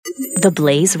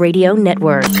TheBlaze Radio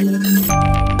Network.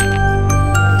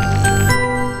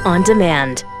 On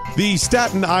demand. The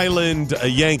Staten Island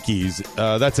Yankees,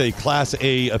 that's a Class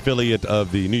A affiliate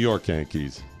of the New York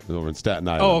Yankees over in Staten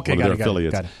Island. Oh, okay, one of their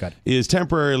affiliates, got it. is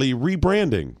temporarily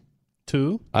rebranding.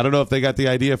 To? I don't know if they got the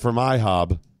idea from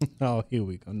IHOB. Oh, here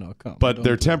we go. No, come on. But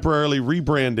they're temporarily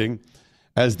rebranding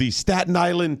as the Staten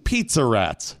Island Pizza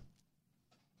Rats.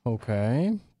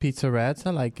 Okay. Pizza Rats, I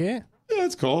like it. Yeah,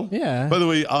 it's cool. Yeah. By the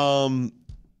way,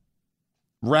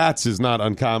 Rats is not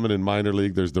uncommon in minor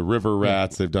league. There's the River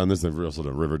Rats. They've done this. They've also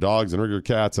done River Dogs and River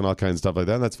Cats and all kinds of stuff like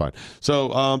that. And that's fine.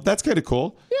 So that's kind of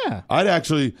cool. Yeah.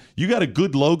 You got a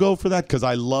good logo for that because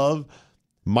I love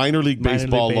minor league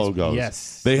baseball logos.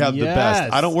 Yes. They have the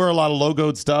best. I don't wear a lot of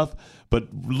logoed stuff, but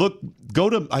go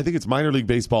to, I think it's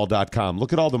minorleaguebaseball.com.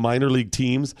 Look at all the minor league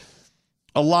teams.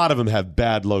 A lot of them have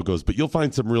bad logos, but you'll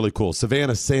find some really cool.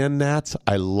 Savannah Sand Gnats,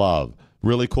 I love.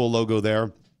 Really cool logo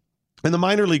there. And the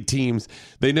minor league teams,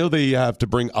 they know they have to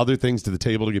bring other things to the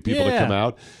table to get people to come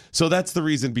out. So that's the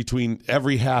reason between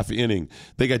every half inning,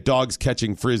 they got dogs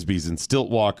catching Frisbees and stilt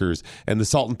walkers and the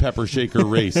salt and pepper shaker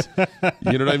race.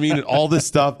 You know what I mean? And all this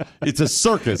stuff. It's a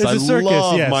circus. I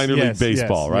love minor league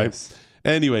baseball, right? Yes.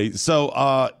 Anyway,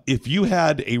 so if you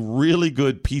had a really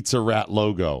good Pizza Rat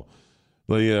logo,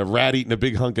 like a rat eating a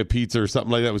big hunk of pizza or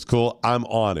something like that was cool, I'm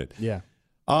on it. Yeah.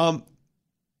 Some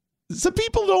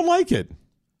people don't like it.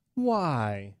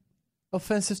 Why?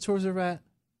 Offensive towards a rat?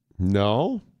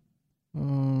 No.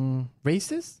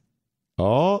 Racist?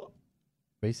 Oh.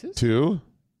 Racist? 2.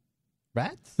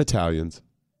 Rats? Italians.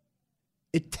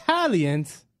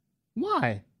 Italians?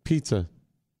 Why? Pizza.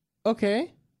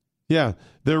 Okay. Yeah,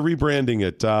 they're rebranding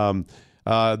it.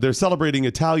 They're celebrating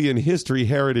Italian History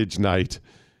Heritage Night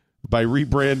by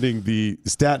rebranding the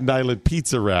Staten Island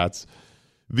Pizza Rats.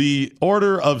 The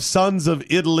Order of Sons of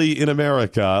Italy in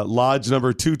America, Lodge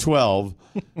number 212,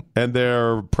 and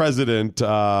their president,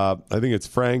 I think it's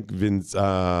Vincent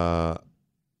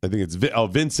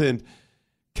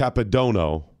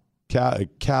Capodanno.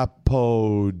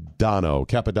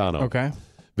 Capodanno. Okay.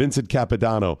 Vincent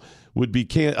Capodanno would be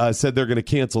said they're going to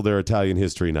cancel their Italian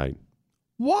History Night.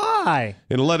 Why?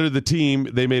 In a letter to the team,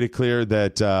 they made it clear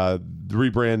that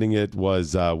rebranding it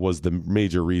was the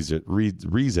major reason.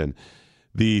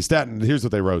 Here's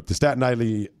what they wrote. The Staten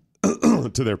Island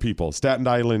to their people. Staten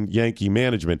Island Yankee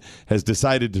management has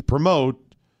decided to promote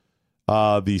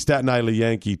the Staten Island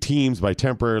Yankee teams by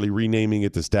temporarily renaming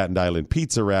it the Staten Island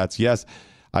Pizza Rats. Yes,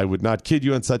 I would not kid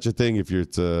you on such a thing. If you're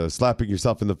slapping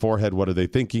yourself in the forehead, what are they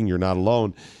thinking? You're not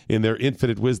alone. In their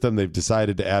infinite wisdom, they've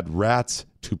decided to add rats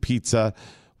to pizza.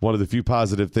 One of the few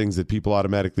positive things that people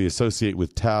automatically associate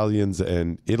with Italians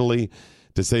and Italy.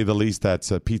 To say the least, that's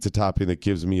a pizza topping that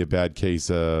gives me a bad case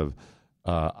of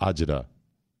agita.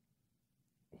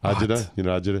 Agita? You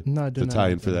know agita? No, I do not. It's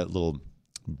Italian for that little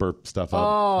burp stuff up.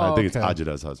 I think it's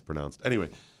agita is how it's pronounced. Anyway,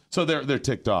 so they're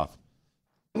ticked off.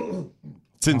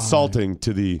 It's insulting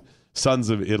to the Sons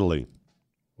of Italy.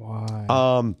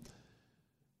 Why?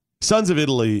 Sons of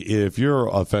Italy, if you're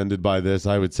offended by this,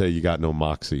 I would say you got no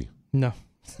moxie. No.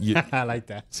 I like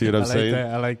that. See what I'm saying?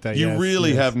 I like that. You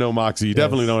really have no moxie. You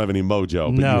definitely don't have any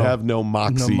mojo, but you have no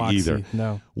moxie either.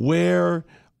 No. Where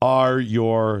are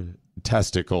your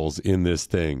testicles in this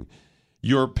thing?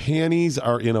 Your panties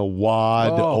are in a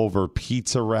wad over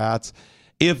Pizza Rats.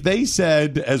 If they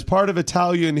said, as part of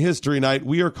Italian History Night,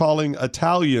 we are calling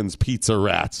Italians Pizza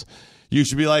Rats, you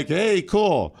should be like, hey,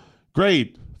 cool,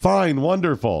 great, fine,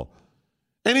 wonderful.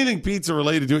 Anything pizza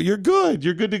related to it, you're good.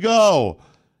 You're good to go.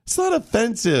 It's not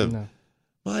offensive. No.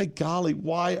 My golly,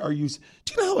 why are you...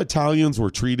 Do you know how Italians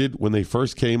were treated when they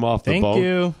first came off the boat? Thank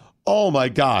you. Oh, my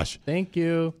gosh. Thank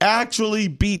you. Actually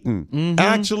beaten.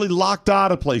 Actually locked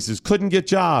out of places. Couldn't get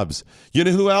jobs. You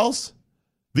know who else?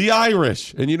 The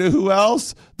Irish. And you know who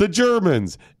else? The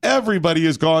Germans. Everybody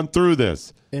has gone through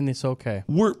this. And it's okay.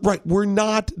 We're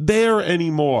not there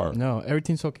anymore. No,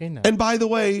 everything's okay now. And by the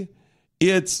way,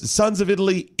 it's Sons of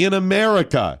Italy in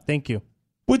America. Thank you.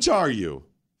 Which are you?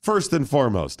 First and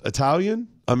foremost, Italian?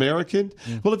 American?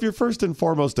 Well, if you're first and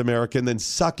foremost American, then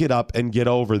suck it up and get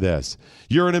over this.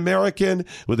 You're an American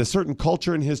with a certain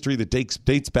culture and history that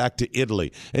dates back to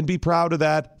Italy. And be proud of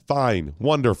that. Fine.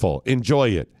 Wonderful. Enjoy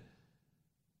it.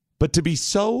 But to be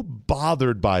so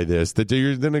bothered by this that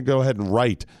you're going to go ahead and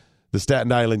write the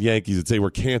Staten Island Yankees and say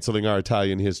we're canceling our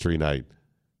Italian History Night.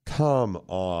 Come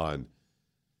on.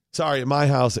 Sorry, at my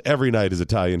house, every night is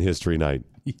Italian History Night.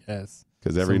 Yes.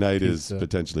 Because every night is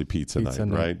potentially pizza night,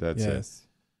 right? That's it.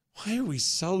 Why are we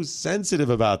so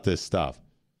sensitive about this stuff?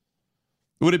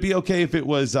 Would it be okay if it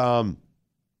was the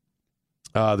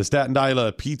Staten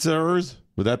Island Pizzas?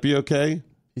 Would that be okay?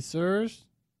 Pizzas?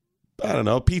 I don't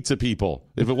know, pizza people.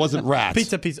 If it wasn't rats.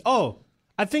 Pizza. Oh,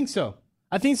 I think so.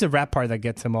 I think it's the rat part that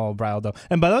gets him all riled up.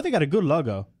 And by the way, they got a good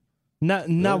logo. Not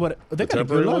what they got a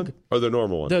good logo. One? Or the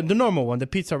normal one? The normal one, the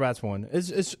Pizza Rats one.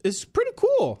 It's pretty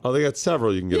cool. Oh, they got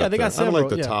several you can get. Yeah, up they there. got several. I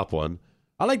don't like the top one.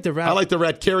 I like the rat. I like the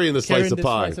rat carrying the slice of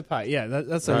pie. Slice of pie. Yeah,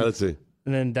 that's all right. Let's see.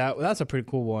 And then that's a pretty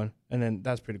cool one. And then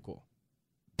that's pretty cool.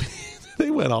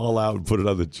 They went all out and put it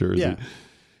on the jersey.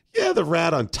 Yeah, the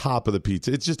rat on top of the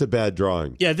pizza. It's just a bad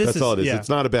drawing. Yeah, that's all it is. Yeah. It's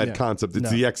not a bad concept. It's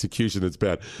the execution that's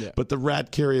bad. Yeah. But the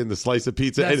rat carrying the slice of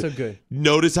pizza. That's so good.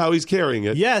 Notice how he's carrying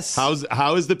it. Yes.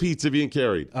 How is the pizza being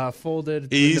carried? Folded.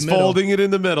 He's folding it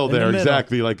in the middle there,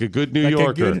 exactly, like a good New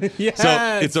Yorker. Yes.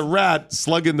 So it's a rat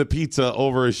slugging the pizza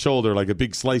over his shoulder like a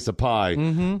big slice of pie,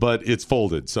 but it's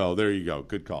folded. So there you go.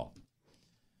 Good call.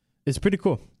 It's pretty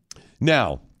cool.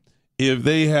 Now, if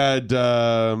they had,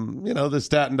 the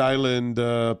Staten Island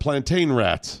plantain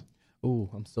rats, ooh,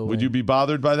 I'm so. Would you be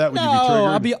bothered by that? Would no, you be triggered?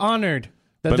 I'll be honored.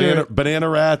 Banana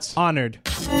rats. Honored.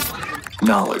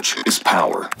 Knowledge is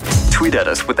power. Tweet at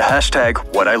us with the hashtag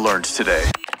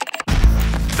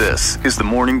 #WhatILearnedToday. This is the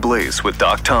Morning Blaze with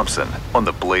Doc Thompson on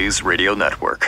the Blaze Radio Network.